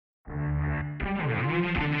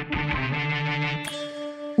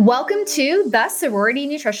Welcome to the Sorority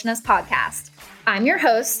Nutritionist Podcast. I'm your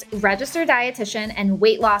host, registered dietitian and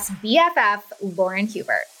weight loss BFF, Lauren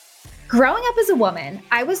Hubert. Growing up as a woman,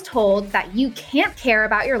 I was told that you can't care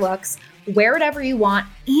about your looks, wear whatever you want,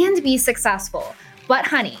 and be successful. But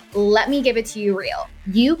honey, let me give it to you real.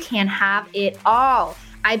 You can have it all.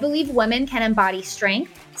 I believe women can embody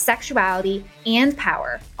strength, sexuality, and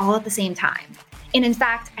power all at the same time. And in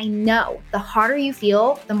fact, I know the harder you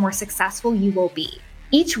feel, the more successful you will be.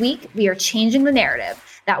 Each week, we are changing the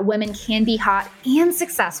narrative that women can be hot and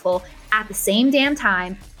successful at the same damn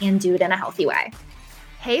time and do it in a healthy way.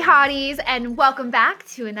 Hey hotties, and welcome back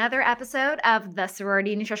to another episode of the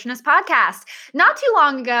Sorority Nutritionist Podcast. Not too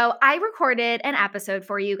long ago, I recorded an episode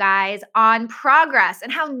for you guys on progress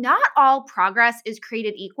and how not all progress is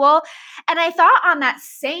created equal. And I thought on that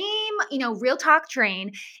same, real talk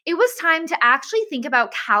train, it was time to actually think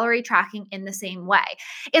about calorie tracking in the same way.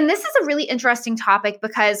 And this is a really interesting topic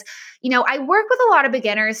because, I work with a lot of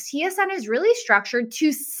beginners. TSN is really structured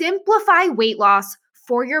to simplify weight loss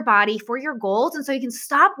for your body, for your goals. And so you can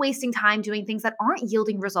stop wasting time doing things that aren't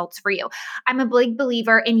yielding results for you. I'm a big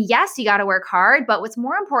believer in, yes, you got to work hard, but what's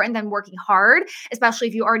more important than working hard, especially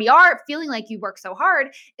if you already are feeling like you work so hard,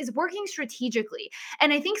 is working strategically.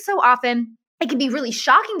 And I think so often it can be really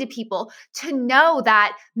shocking to people to know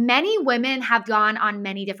that many women have gone on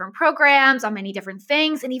many different programs, on many different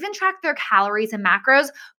things, and even tracked their calories and macros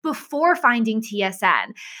before finding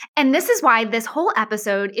TSN. And this is why this whole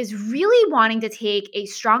episode is really wanting to take a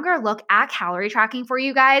stronger look at calorie tracking for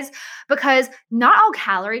you guys, because not all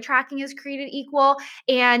calorie tracking is created equal.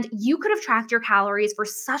 And you could have tracked your calories for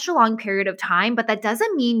such a long period of time, but that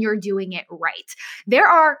doesn't mean you're doing it right. There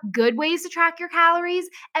are good ways to track your calories,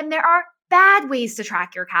 and there are bad ways to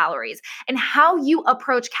track your calories, and how you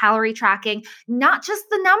approach calorie tracking, not just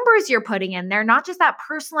the numbers you're putting in there, not just that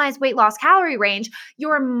personalized weight loss calorie range,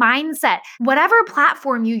 your mindset, whatever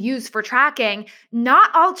platform you use for tracking, not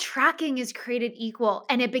all tracking is created equal.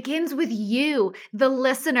 And it begins with you, the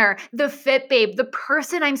listener, the fit babe, the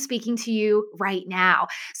person I'm speaking to you right now.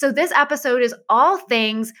 So this episode is all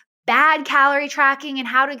things bad calorie tracking and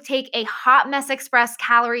how to take a hot mess express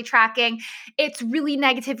calorie tracking, it's really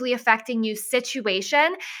negatively affecting you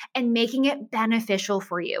situation and making it beneficial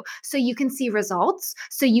for you. So you can see results,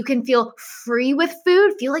 so you can feel free with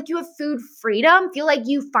food, feel like you have food freedom, feel like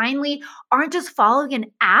you finally aren't just following an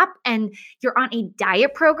app and you're on a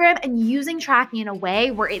diet program and using tracking in a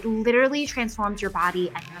way where it literally transforms your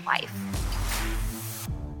body and your life.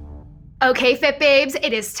 Okay, Fit Babes,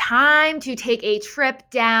 it is time to take a trip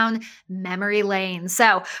down memory lane.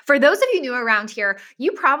 So for those of you new around here,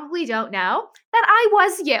 you probably don't know that I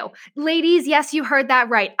was you. Ladies, yes, you heard that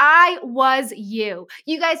right. I was you.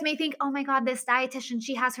 You guys may think, oh my God, this dietitian,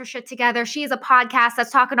 she has her shit together. She has a podcast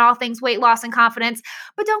that's talking all things weight loss and confidence,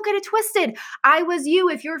 but don't get it twisted. I was you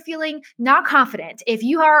if you're feeling not confident, if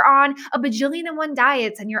you are on a bajillion and one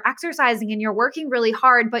diets and you're exercising and you're working really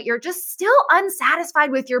hard, but you're just still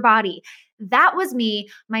unsatisfied with your body. That was me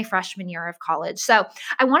my freshman year of college. So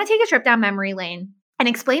I want to take a trip down memory lane and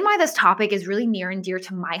explain why this topic is really near and dear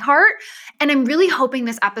to my heart. And I'm really hoping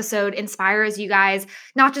this episode inspires you guys,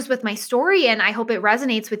 not just with my story, and I hope it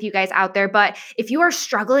resonates with you guys out there, but if you are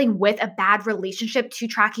struggling with a bad relationship to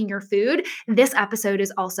tracking your food, this episode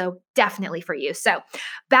is also definitely for you. So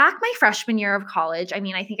back my freshman year of college, I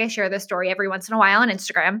think I share this story every once in a while on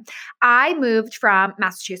Instagram. I moved from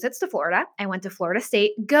Massachusetts to Florida. I went to Florida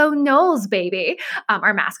State. Go Noles, baby.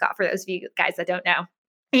 Our mascot, for those of you guys that don't know.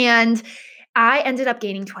 And I ended up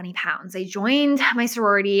gaining 20 pounds. I joined my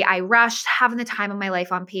sorority. I rushed, having the time of my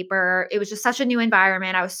life on paper. It was just such a new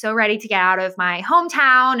environment. I was so ready to get out of my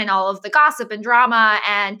hometown and all of the gossip and drama.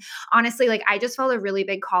 And honestly, I just felt a really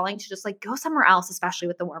big calling to just go somewhere else, especially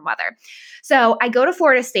with the warm weather. So I go to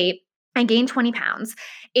Florida State. I gained 20 pounds.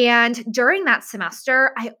 And during that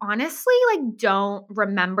semester, I honestly don't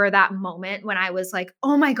remember that moment when I was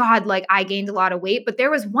oh my God, I gained a lot of weight. But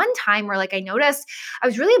there was one time where I noticed I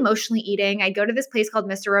was really emotionally eating. I'd go to this place called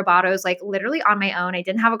Mr. Robato's, literally on my own. I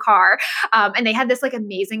didn't have a car. And they had this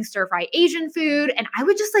amazing stir-fry Asian food. And I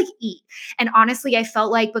would just eat. And honestly, I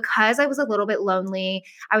felt because I was a little bit lonely,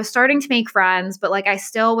 I was starting to make friends, but I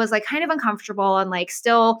still was kind of uncomfortable and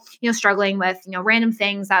still, struggling with, random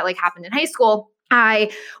things that happened in high school.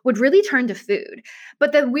 I would really turn to food.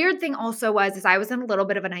 But the weird thing also is I was in a little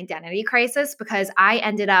bit of an identity crisis because I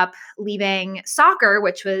ended up leaving soccer,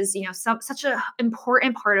 which was, such an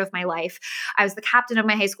important part of my life. I was the captain of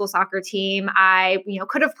my high school soccer team. I,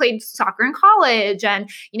 could have played soccer in college and,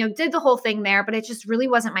 did the whole thing there, but it just really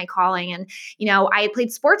wasn't my calling. And, I had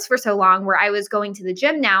played sports for so long where I was going to the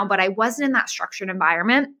gym now, but I wasn't in that structured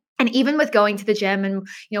environment. And even with going to the gym and,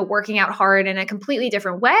 working out hard in a completely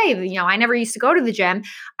different way, I never used to go to the gym.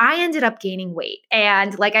 I ended up gaining weight.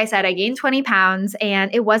 And like I said, I gained 20 pounds.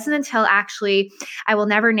 And it wasn't until actually, I will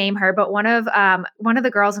never name her, but one of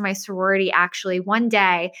the girls in my sorority actually one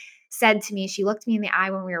day said to me, she looked me in the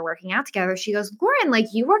eye when we were working out together. She goes, Lauren, like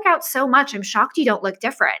you work out so much. I'm shocked you don't look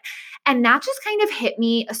different. And that just kind of hit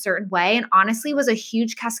me a certain way. And honestly was a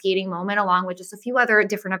huge cascading moment along with just a few other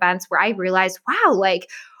different events where I realized, wow, like,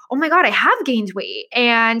 oh my God, I have gained weight.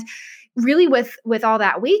 And really with all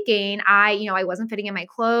that weight gain, I wasn't fitting in my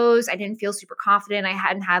clothes. I didn't feel super confident. I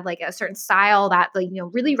hadn't had like a certain style that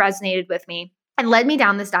really resonated with me and led me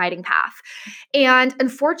down this dieting path. And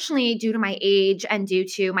unfortunately, due to my age and due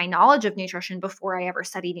to my knowledge of nutrition before I ever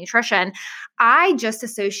studied nutrition, I just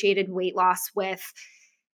associated weight loss with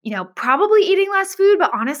probably eating less food, but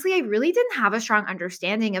honestly, I really didn't have a strong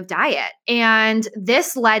understanding of diet. And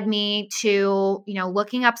this led me to,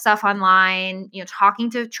 looking up stuff online, talking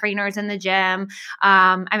to trainers in the gym.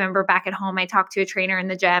 I remember back at home, I talked to a trainer in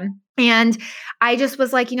the gym and I just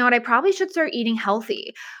was like, you know what, I probably should start eating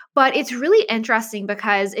healthy. But it's really interesting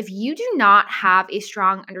because if you do not have a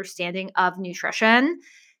strong understanding of nutrition,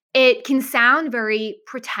 it can sound very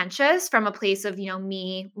pretentious from a place of,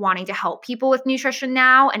 me wanting to help people with nutrition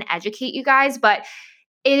now and educate you guys, but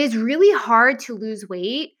it is really hard to lose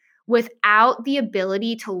weight without the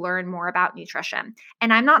ability to learn more about nutrition.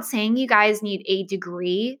 And I'm not saying you guys need a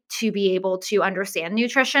degree to be able to understand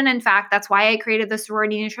nutrition. In fact, that's why I created the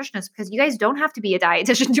sorority nutritionist, because you guys don't have to be a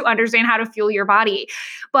dietitian to understand how to fuel your body.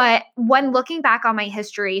 But when looking back on my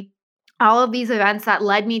history, all of these events that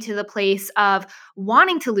led me to the place of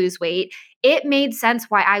wanting to lose weight, it made sense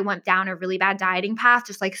why I went down a really bad dieting path,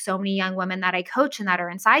 just like so many young women that I coach and that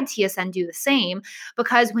are inside TSN do the same.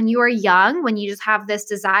 Because when you are young, when you just have this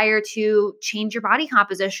desire to change your body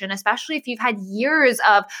composition, especially if you've had years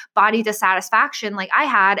of body dissatisfaction like I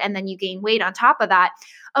had, and then you gain weight on top of that,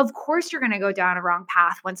 of course you're going to go down a wrong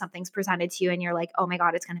path when something's presented to you and you're like, oh my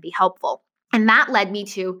God, it's going to be helpful. And that led me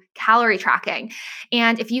to calorie tracking.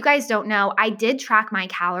 And if you guys don't know, I did track my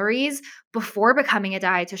calories before becoming a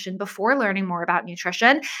dietitian, before learning more about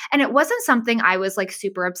nutrition. And it wasn't something I was like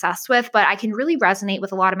super obsessed with, but I can really resonate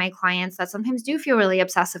with a lot of my clients that sometimes do feel really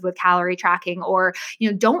obsessive with calorie tracking or,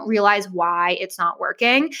 don't realize why it's not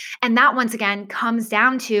working. And that once again comes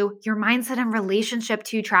down to your mindset and relationship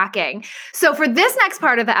to tracking. So for this next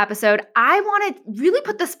part of the episode, I want to really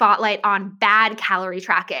put the spotlight on bad calorie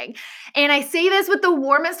tracking. And I say this with the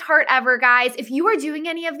warmest heart ever, guys. If you are doing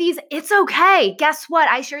any of these, it's okay. Guess what?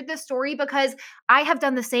 I shared this story because I have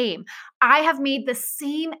done the same. I have made the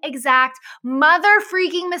same exact mother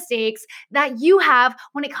freaking mistakes that you have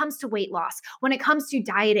when it comes to weight loss, when it comes to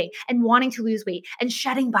dieting and wanting to lose weight and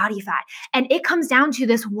shedding body fat. And it comes down to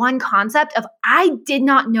this one concept of I did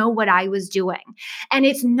not know what I was doing. And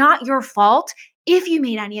it's not your fault if you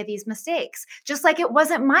made any of these mistakes, just like it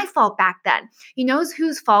wasn't my fault back then. You know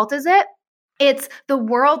whose fault is it? It's the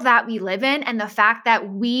world that we live in and the fact that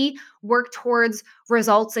we work towards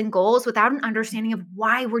results and goals without an understanding of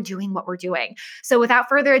why we're doing what we're doing. So without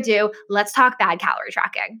further ado, let's talk bad calorie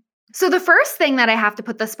tracking. So the first thing that I have to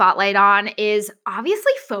put the spotlight on is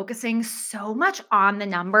obviously focusing so much on the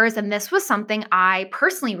numbers. And this was something I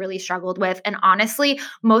personally really struggled with. And honestly,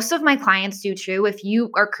 most of my clients do too. If you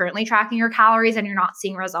are currently tracking your calories and you're not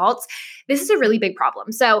seeing results, this is a really big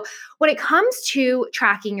problem. So when it comes to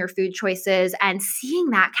tracking your food choices and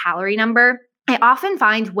seeing that calorie number, I often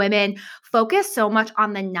find women focus so much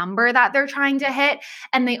on the number that they're trying to hit,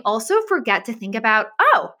 and they also forget to think about,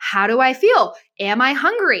 oh, how do I feel? Am I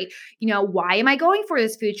hungry? Why am I going for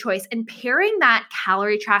this food choice? And pairing that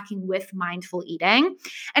calorie tracking with mindful eating.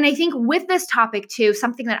 And I think with this topic too,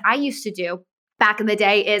 something that I used to do back in the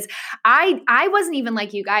day is I wasn't even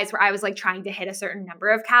like you guys where I was like trying to hit a certain number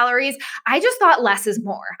of calories. I just thought less is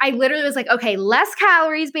more. I literally was like, okay, less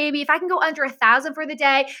calories, baby. If I can go under 1,000 for the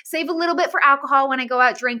day, save a little bit for alcohol when I go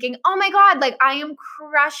out drinking. Oh my God, like I am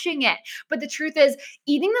crushing it. But the truth is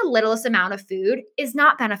eating the littlest amount of food is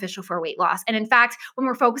not beneficial for weight loss. And in fact, when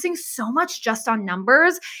we're focusing so much just on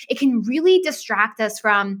numbers, it can really distract us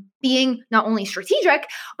from being not only strategic,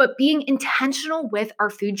 but being intentional with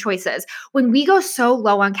our food choices. When we go so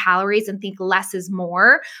low on calories and think less is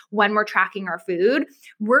more when we're tracking our food,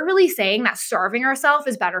 we're really saying that starving ourselves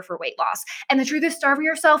is better for weight loss. And the truth is starving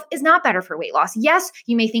yourself is not better for weight loss. Yes,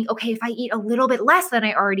 you may think, okay, if I eat a little bit less than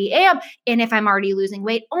I already am, and if I'm already losing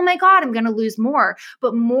weight, oh my God, I'm going to lose more.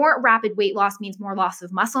 But more rapid weight loss means more loss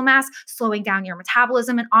of muscle mass, slowing down your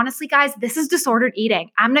metabolism. And honestly, guys, this is disordered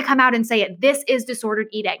eating. I'm going to come out and say it. This is disordered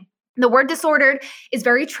eating. The word disordered is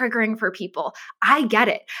very triggering for people. I get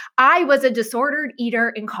it. I was a disordered eater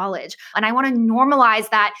in college, and I want to normalize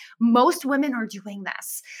that most women are doing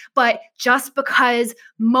this. But just because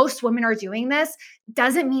most women are doing this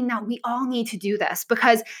doesn't mean that we all need to do this,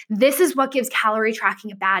 because this is what gives calorie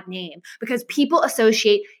tracking a bad name, because people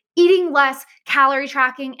associate eating less, calorie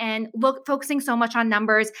tracking, and focusing so much on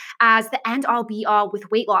numbers as the end all be all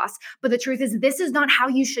with weight loss. But the truth is, this is not how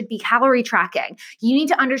you should be calorie tracking. You need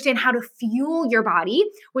to understand how to fuel your body,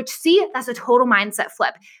 which, see, that's a total mindset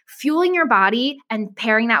flip. Fueling your body and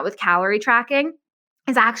pairing that with calorie tracking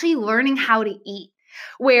is actually learning how to eat,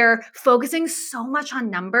 where focusing so much on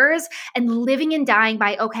numbers and living and dying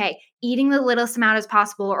by, okay, eating the littlest amount as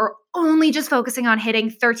possible, or only just focusing on hitting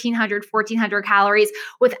 1,300, 1,400 calories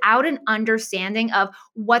without an understanding of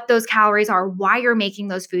what those calories are, why you're making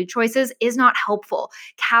those food choices, is not helpful.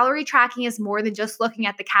 Calorie tracking is more than just looking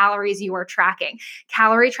at the calories you are tracking.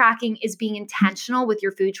 Calorie tracking is being intentional with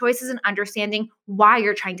your food choices and understanding why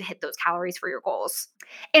you're trying to hit those calories for your goals.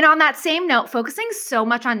 And on that same note, focusing so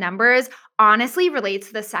much on numbers honestly relates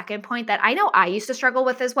to the second point that I know I used to struggle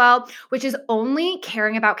with as well, which is only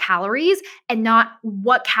caring about calories and not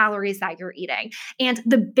what calories that you're eating. And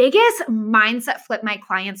the biggest mindset flip my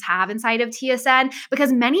clients have inside of TSN,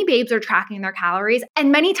 because many babes are tracking their calories,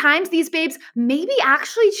 and many times these babes may be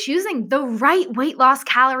actually choosing the right weight loss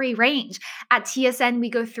calorie range. At TSN, we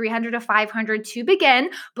go 300 to 500 to begin,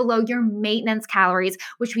 below your maintenance calories,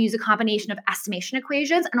 which we use a combination of estimation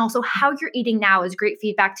equations and also how you're eating now is great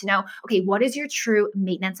feedback to know, okay, what is your true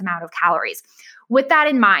maintenance amount of calories? With that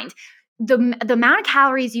in mind, the amount of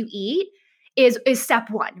calories you eat is step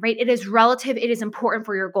one, right? It is relative, it is important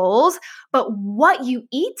for your goals, but what you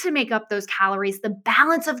eat to make up those calories, the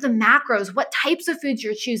balance of the macros, what types of foods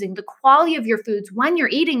you're choosing, the quality of your foods when you're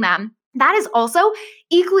eating them, that is also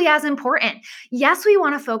equally as important. Yes, we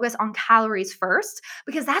want to focus on calories first,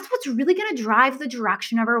 because that's what's really going to drive the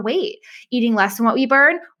direction of our weight. Eating less than what we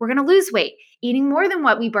burn, we're going to lose weight. Eating more than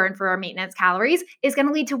what we burn for our maintenance calories is going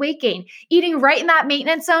to lead to weight gain. Eating right in that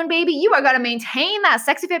maintenance zone, baby, you are going to maintain that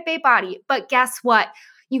sexy fit babe body. But guess what?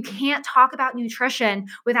 You can't talk about nutrition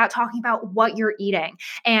without talking about what you're eating.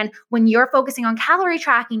 And when you're focusing on calorie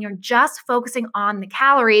tracking, you're just focusing on the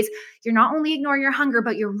calories. You're not only ignoring your hunger,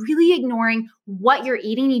 but you're really ignoring what you're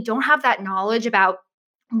eating. You don't have that knowledge about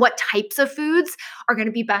what types of foods are going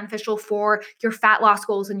to be beneficial for your fat loss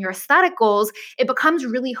goals and your aesthetic goals. It becomes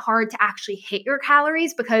really hard to actually hit your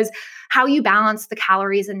calories, because how you balance the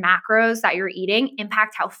calories and macros that you're eating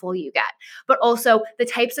impact how full you get. But also the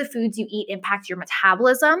types of foods you eat impact your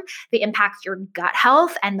metabolism, they impact your gut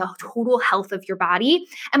health and the total health of your body.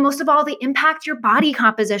 And most of all, they impact your body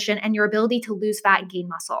composition and your ability to lose fat and gain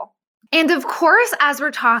muscle. And of course, as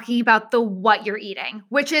we're talking about the what you're eating,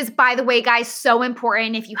 which is, by the way, guys, so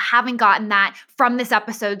important. If you haven't gotten that from this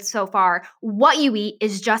episode so far, what you eat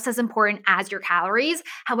is just as important as your calories.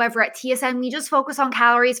 However, at TSN, we just focus on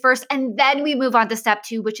calories first, and then we move on to step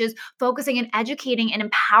two, which is focusing and educating and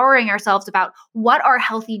empowering ourselves about what are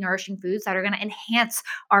healthy, nourishing foods that are going to enhance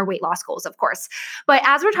our weight loss goals, of course. But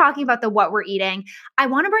as we're talking about the what we're eating, I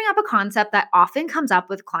want to bring up a concept that often comes up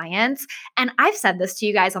with clients. And I've said this to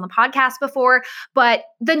you guys on the podcast before, but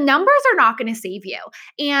the numbers are not going to save you.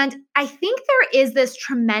 And I think there is this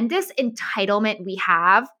tremendous entitlement we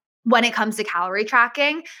have when it comes to calorie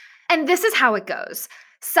tracking. And this is how it goes.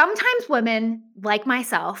 Sometimes women like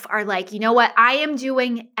myself are like, you know what? I am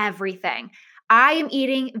doing everything. I am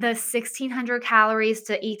eating the 1,600 calories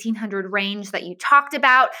to 1,800 range that you talked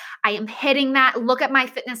about. I am hitting that. Look at my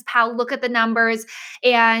Fitness Pal, look at the numbers.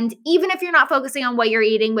 And even if you're not focusing on what you're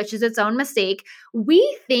eating, which is its own mistake,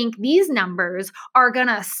 we think these numbers are going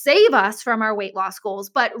to save us from our weight loss goals.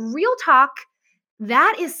 But real talk,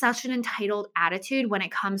 that is such an entitled attitude when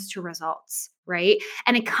it comes to results, right?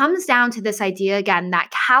 And it comes down to this idea again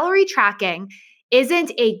that calorie tracking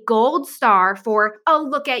isn't a gold star for, oh,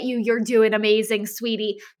 look at you, you're doing amazing,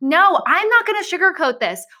 sweetie. No, I'm not going to sugarcoat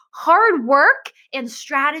this. Hard work and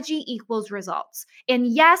strategy equals results. And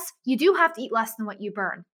yes, you do have to eat less than what you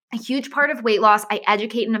burn. A huge part of weight loss, I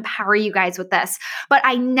educate and empower you guys with this, but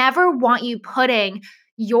I never want you putting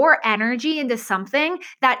your energy into something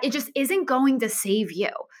that it just isn't going to save you.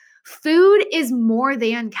 Food is more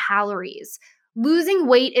than calories. Losing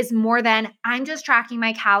weight is more than I'm just tracking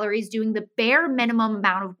my calories, doing the bare minimum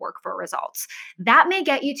amount of work for results. That may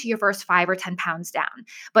get you to your first 5 or 10 pounds down.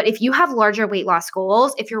 But if you have larger weight loss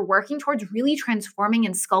goals, if you're working towards really transforming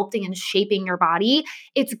and sculpting and shaping your body,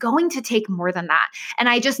 it's going to take more than that. And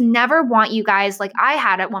I just never want you guys, like I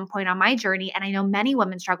had at one point on my journey, and I know many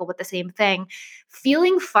women struggle with the same thing,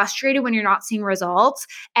 feeling frustrated when you're not seeing results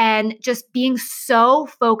and just being so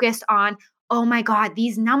focused on, oh my God,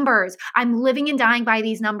 these numbers, I'm living and dying by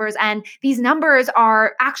these numbers. And these numbers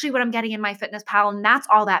are actually what I'm getting in my fitness pal. And that's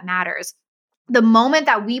all that matters. The moment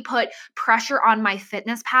that we put pressure on my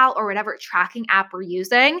fitness pal or whatever tracking app we're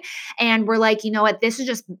using, and we're like, you know what, this is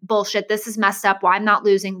just bullshit. This is messed up. Why I'm not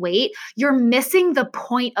losing weight. You're missing the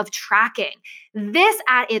point of tracking. This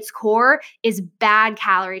at its core is bad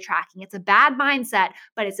calorie tracking. It's a bad mindset,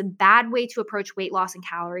 but it's a bad way to approach weight loss and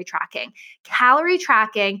calorie tracking. Calorie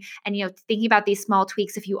tracking and, thinking about these small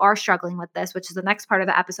tweaks if you are struggling with this, which is the next part of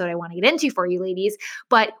the episode I want to get into for you ladies,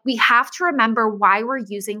 but we have to remember why we're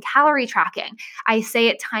using calorie tracking. I say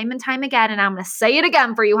it time and time again, and I'm going to say it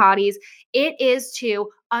again for you hotties. It is to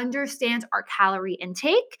understand our calorie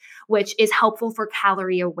intake, which is helpful for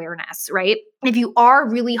calorie awareness, right? If you are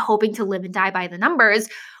really hoping to live and die by the numbers,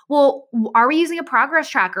 well, are we using a progress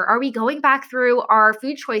tracker? Are we going back through our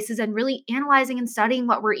food choices and really analyzing and studying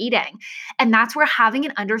what we're eating? And that's where having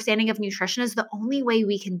an understanding of nutrition is the only way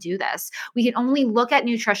we can do this. We can only look at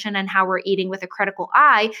nutrition and how we're eating with a critical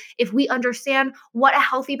eye if we understand what a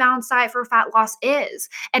healthy balanced diet for fat loss is.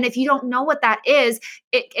 And if you don't know what that is,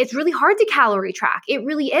 it's really hard to calorie track. It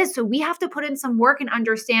really is. So we have to put in some work and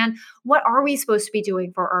understand what are we supposed to be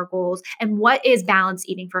doing for our goals and what is balanced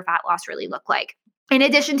eating for fat loss really look like. In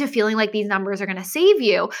addition to feeling like these numbers are going to save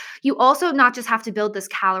you, you also not just have to build this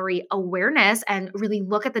calorie awareness and really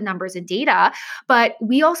look at the numbers and data, but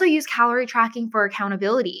we also use calorie tracking for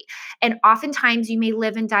accountability. And oftentimes you may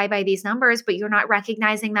live and die by these numbers, but you're not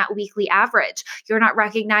recognizing that weekly average. You're not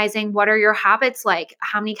recognizing what are your habits like?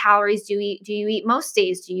 How many calories do you eat most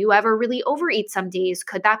days? Do you ever really overeat some days?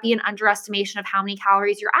 Could that be an underestimation of how many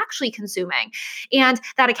calories you're actually consuming? And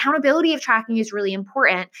that accountability of tracking is really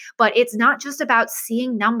important, but it's not just about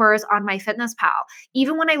seeing numbers on MyFitnessPal.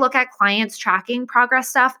 Even when I look at clients tracking progress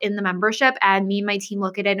stuff in the membership and me and my team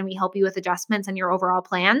look at it and we help you with adjustments and your overall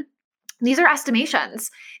plan, these are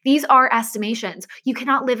estimations. These are estimations. You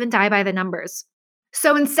cannot live and die by the numbers.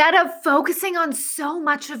 So instead of focusing on so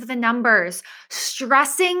much of the numbers,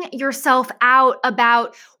 stressing yourself out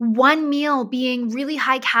about one meal being really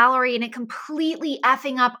high calorie and it completely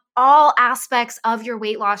effing up all aspects of your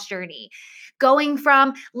weight loss journey, going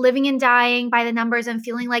from living and dying by the numbers and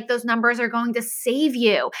feeling like those numbers are going to save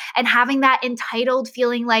you and having that entitled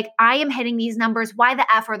feeling like I am hitting these numbers, why the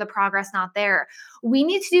F are the progress not there? We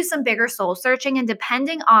need to do some bigger soul searching, and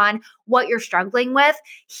depending on what you're struggling with,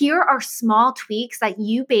 here are small tweaks that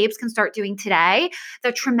you babes can start doing today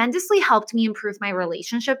that tremendously helped me improve my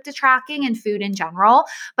relationship to tracking and food in general,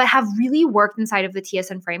 but have really worked inside of the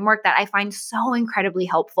TSN framework that I find so incredibly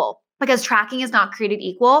helpful. Because tracking is not created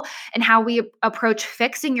equal, and how we approach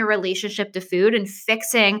fixing your relationship to food and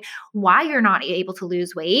fixing why you're not able to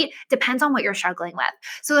lose weight depends on what you're struggling with.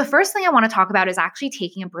 So the first thing I want to talk about is actually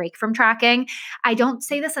taking a break from tracking. I don't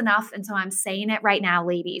say this enough, and so I'm saying it right now,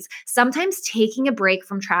 ladies. Sometimes taking a break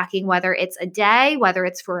from tracking, whether it's a day, whether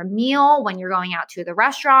it's for a meal, when you're going out to the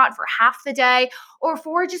restaurant for half the day, or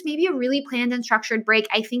for just maybe a really planned and structured break,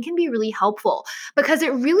 I think can be really helpful because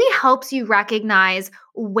it really helps you recognize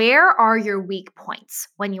where are your weak points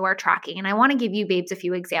when you are tracking. And I want to give you babes a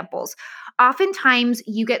few examples. Oftentimes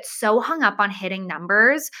you get so hung up on hitting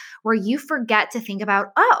numbers where you forget to think about,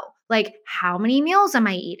 like how many meals am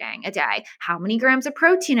I eating a day? How many grams of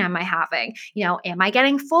protein am I having? Am I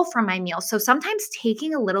getting full from my meals? So sometimes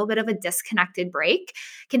taking a little bit of a disconnected break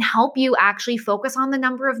can help you actually focus on the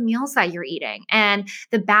number of meals that you're eating and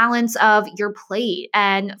the balance of your plate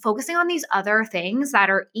and focusing on these other things that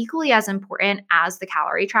are equally as important as the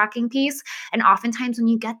calorie tracking piece. And oftentimes when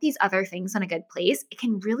you get these other things in a good place, it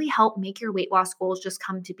can really help make your weight loss goals just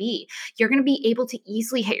come to be. You're going to be able to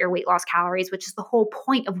easily hit your weight loss calories, which is the whole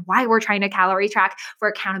point of why we're trying to calorie track, for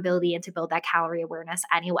accountability and to build that calorie awareness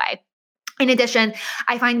anyway. In addition,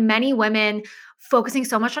 I find many women focusing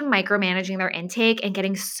so much on micromanaging their intake and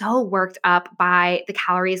getting so worked up by the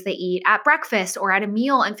calories they eat at breakfast or at a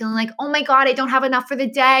meal and feeling like, oh my God, I don't have enough for the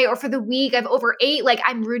day or for the week. I've overate, like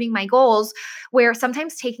I'm ruining my goals, where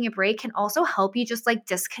sometimes taking a break can also help you just like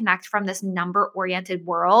disconnect from this number-oriented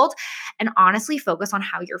world and honestly focus on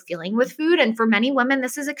how you're feeling with food. And for many women,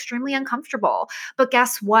 this is extremely uncomfortable. But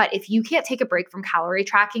guess what? If you can't take a break from calorie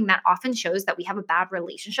tracking, that often shows that we have a bad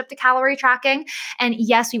relationship to calorie tracking. And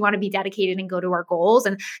yes, we want to be dedicated and go to to our goals.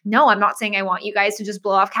 And no, I'm not saying I want you guys to just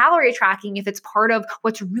blow off calorie tracking if it's part of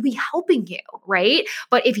what's really helping you, right?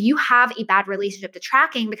 But if you have a bad relationship to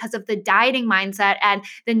tracking because of the dieting mindset and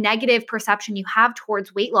the negative perception you have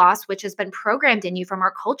towards weight loss, which has been programmed in you from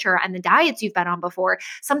our culture and the diets you've been on before,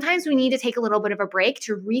 sometimes we need to take a little bit of a break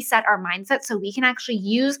to reset our mindset so we can actually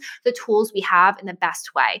use the tools we have in the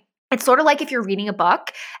best way. It's sort of like if you're reading a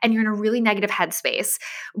book and you're in a really negative headspace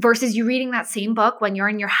versus you reading that same book when you're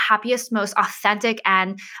in your happiest, most authentic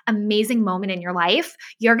and amazing moment in your life.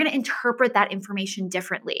 You're going to interpret that information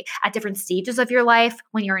differently at different stages of your life,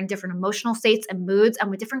 when you're in different emotional states and moods, and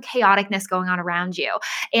with different chaoticness going on around you.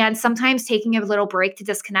 And sometimes taking a little break to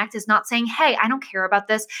disconnect is not saying, hey, I don't care about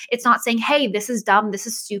this. It's not saying, hey, this is dumb, this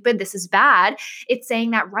is stupid, this is bad. It's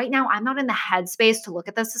saying that right now I'm not in the headspace to look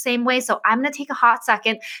at this the same way. So I'm going to take a hot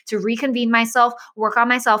second to reconvene myself, work on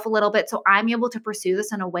myself a little bit so I'm able to pursue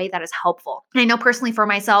this in a way that is helpful. And I know personally for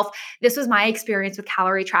myself, this was my experience with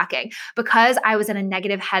calorie tracking. Because I was in a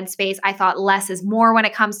negative headspace, I thought less is more when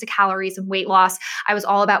it comes to calories and weight loss. I was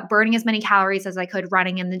all about burning as many calories as I could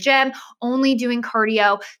running in the gym, only doing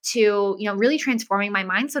cardio, to, really transforming my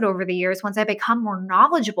mindset over the years once I become more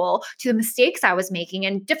knowledgeable to the mistakes I was making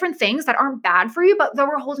and different things that aren't bad for you, but that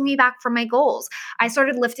were holding me back from my goals. I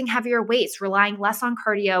started lifting heavier weights, relying less on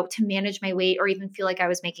cardio to manage my weight or even feel like I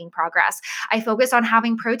was making progress. I focused on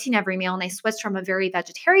having protein every meal, and I switched from a very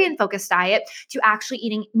vegetarian focused diet to actually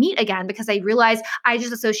eating meat again because I realized I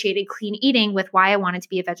just associated clean eating with why I wanted to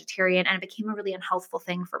be a vegetarian, and it became a really unhealthful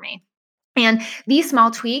thing for me. And these small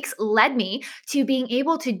tweaks led me to being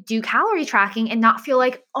able to do calorie tracking and not feel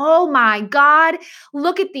like, oh my God,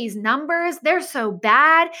 look at these numbers. They're so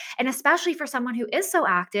bad. And especially for someone who is so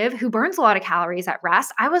active, who burns a lot of calories at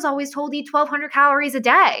rest, I was always told eat 1,200 calories a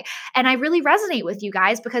day. And I really resonate with you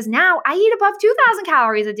guys because now I eat above 2,000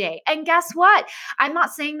 calories a day. And guess what? I'm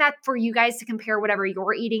not saying that for you guys to compare whatever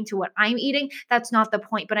you're eating to what I'm eating. That's not the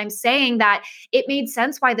point. But I'm saying that it made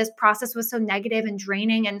sense why this process was so negative and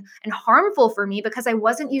draining and harmful for me because I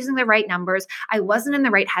wasn't using the right numbers, I wasn't in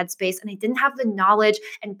the right headspace, and I didn't have the knowledge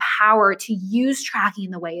and power to use tracking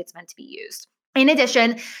in the way it's meant to be used. In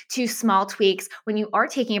addition to small tweaks, when you are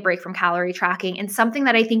taking a break from calorie tracking, and something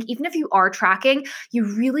that I think even if you are tracking, you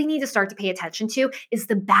really need to start to pay attention to is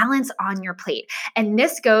the balance on your plate. And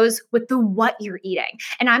this goes with the what you're eating.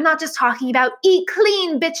 And I'm not just talking about eat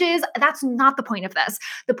clean, bitches. That's not the point of this.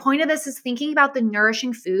 The point of this is thinking about the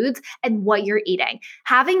nourishing foods and what you're eating.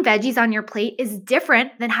 Having veggies on your plate is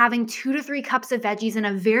different than having 2 to 3 cups of veggies in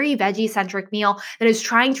a very veggie-centric meal that is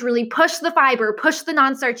trying to really push the fiber, push the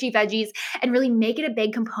non-starchy veggies, and really make it a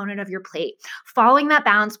big component of your plate. Following that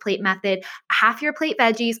balanced plate method, half your plate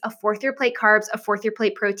veggies, a fourth your plate carbs, a fourth your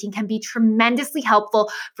plate protein can be tremendously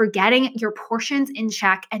helpful for getting your portions in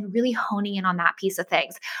check and really honing in on that piece of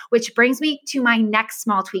things. Which brings me to my next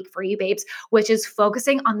small tweak for you, babes, which is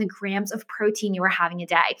focusing on the grams of protein you are having a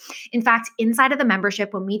day. In fact, inside of the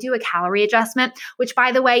membership, when we do a calorie adjustment, which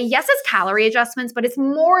by the way, yes, it's calorie adjustments, but it's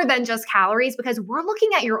more than just calories because we're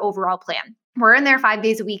looking at your overall plan. We're in there 5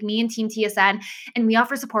 days a week, me and Team TSN, and we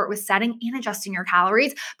offer support with setting and adjusting your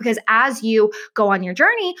calories because as you go on your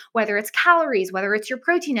journey, whether it's calories, whether it's your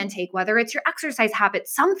protein intake, whether it's your exercise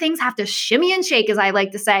habits, some things have to shimmy and shake, as I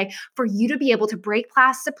like to say, for you to be able to break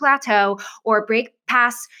past the plateau or break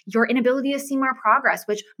past your inability to see more progress,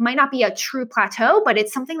 which might not be a true plateau, but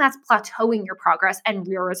it's something that's plateauing your progress and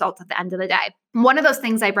your results at the end of the day. One of those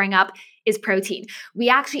things I bring up is protein. We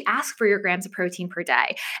actually ask for your grams of protein per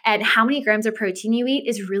day, and how many grams of protein you eat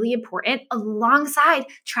is really important alongside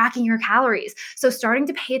tracking your calories. So starting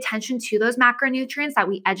to pay attention to those macronutrients that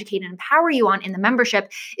we educate and empower you on in the membership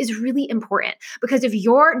is really important because if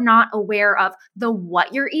you're not aware of the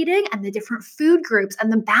what you're eating and the different food groups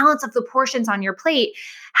and the balance of the portions on your plate,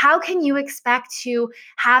 how can you expect to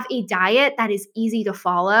have a diet that is easy to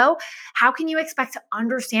follow? How can you expect to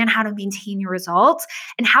understand how to maintain your results?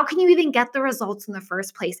 And how can you even get the results in the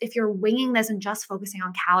first place if you're winging this and just focusing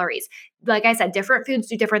on calories? Like I said, different foods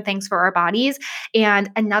do different things for our bodies.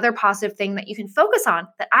 And another positive thing that you can focus on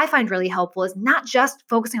that I find really helpful is not just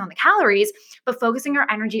focusing on the calories, but focusing our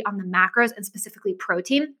energy on the macros and specifically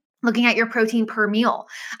protein. Looking at your protein per meal.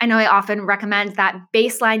 I know I often recommend that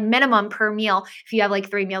baseline minimum per meal, if you have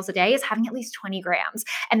like 3 meals a day, is having at least 20 grams.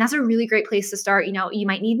 And that's a really great place to start. You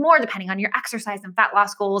might need more depending on your exercise and fat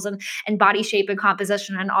loss goals and body shape and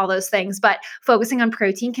composition and all those things. But focusing on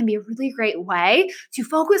protein can be a really great way to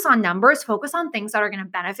focus on numbers, focus on things that are going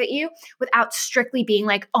to benefit you without strictly being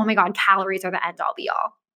like, oh my God, calories are the end all be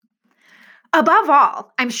all. Above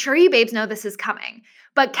all, I'm sure you babes know this is coming,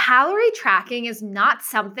 But calorie tracking is not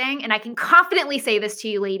something, and I can confidently say this to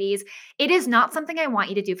you ladies, it is not something I want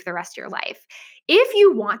you to do for the rest of your life. If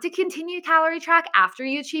you want to continue to calorie track after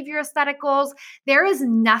you achieve your aesthetic goals, there is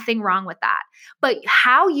nothing wrong with that. But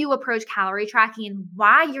how you approach calorie tracking and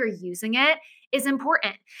why you're using it is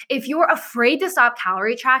important. If you're afraid to stop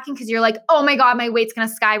calorie tracking because you're like, oh my God, my weight's gonna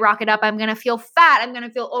skyrocket up. I'm gonna feel fat. I'm gonna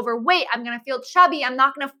feel overweight. I'm gonna feel chubby. I'm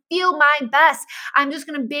not gonna feel my best. I'm just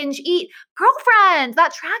gonna binge eat. Girlfriend,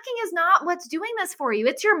 that tracking is not what's doing this for you.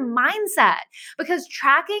 It's your mindset, because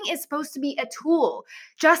tracking is supposed to be a tool.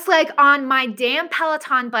 Just like on my damn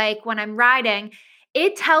Peloton bike when I'm riding,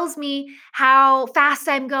 it tells me how fast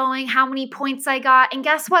I'm going, how many points I got. And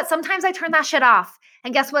guess what? Sometimes I turn that shit off.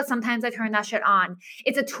 And guess what? Sometimes I turn that shit on.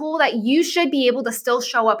 It's a tool that you should be able to still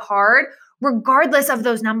show up hard regardless of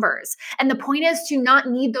those numbers. And the point is to not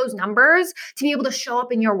need those numbers to be able to show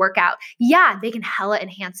up in your workout. Yeah, they can hella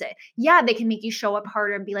enhance it. Yeah, they can make you show up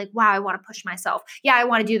harder and be like, wow, I want to push myself. Yeah, I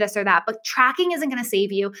want to do this or that. But tracking isn't going to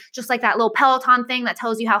save you. Just like that little Peloton thing that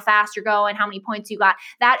tells you how fast you're going, how many points you got,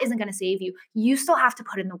 that isn't going to save you. You still have to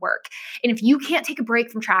put in the work. And if you can't take a break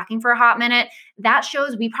from tracking for a hot minute, that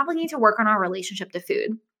shows we probably need to work on our relationship to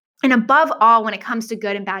food. And above all, when it comes to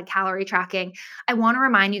good and bad calorie tracking, I want to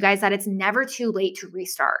remind you guys that it's never too late to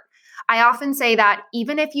restart. I often say that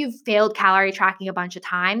even if you've failed calorie tracking a bunch of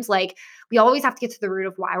times, like we always have to get to the root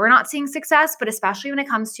of why we're not seeing success, but especially when it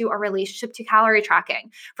comes to our relationship to calorie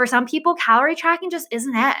tracking. For some people, calorie tracking just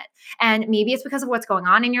isn't it. And maybe it's because of what's going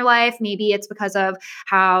on in your life. Maybe it's because of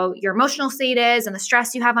how your emotional state is and the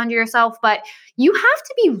stress you have under yourself. But you have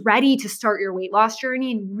to be ready to start your weight loss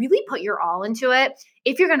journey and really put your all into it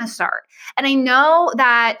if you're going to start. And I know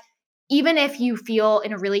that even if you feel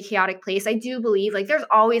in a really chaotic place, I do believe like there's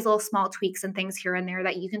always little small tweaks and things here and there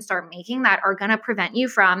that you can start making that are going to prevent you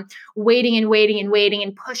from waiting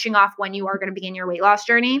and pushing off when you are going to begin your weight loss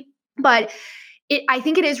journey. But I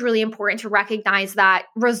think it is really important to recognize that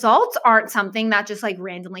results aren't something that just like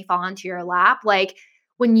randomly fall into your lap. Like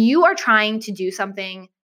when you are trying to do something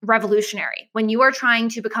revolutionary, when you are trying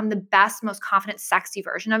to become the best, most confident, sexy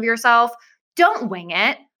version of yourself, don't wing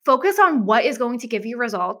it. Focus on what is going to give you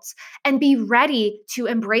results and be ready to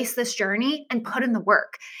embrace this journey and put in the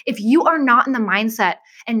work. If you are not in the mindset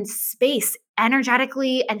and space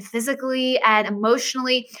energetically and physically and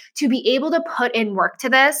emotionally to be able to put in work to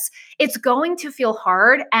this, it's going to feel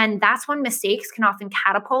hard. And that's when mistakes can often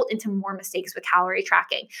catapult into more mistakes with calorie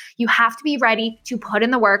tracking. You have to be ready to put in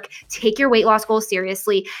the work, take your weight loss goals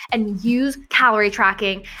seriously, and use calorie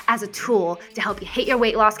tracking as a tool to help you hit your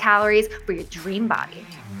weight loss calories for your dream body.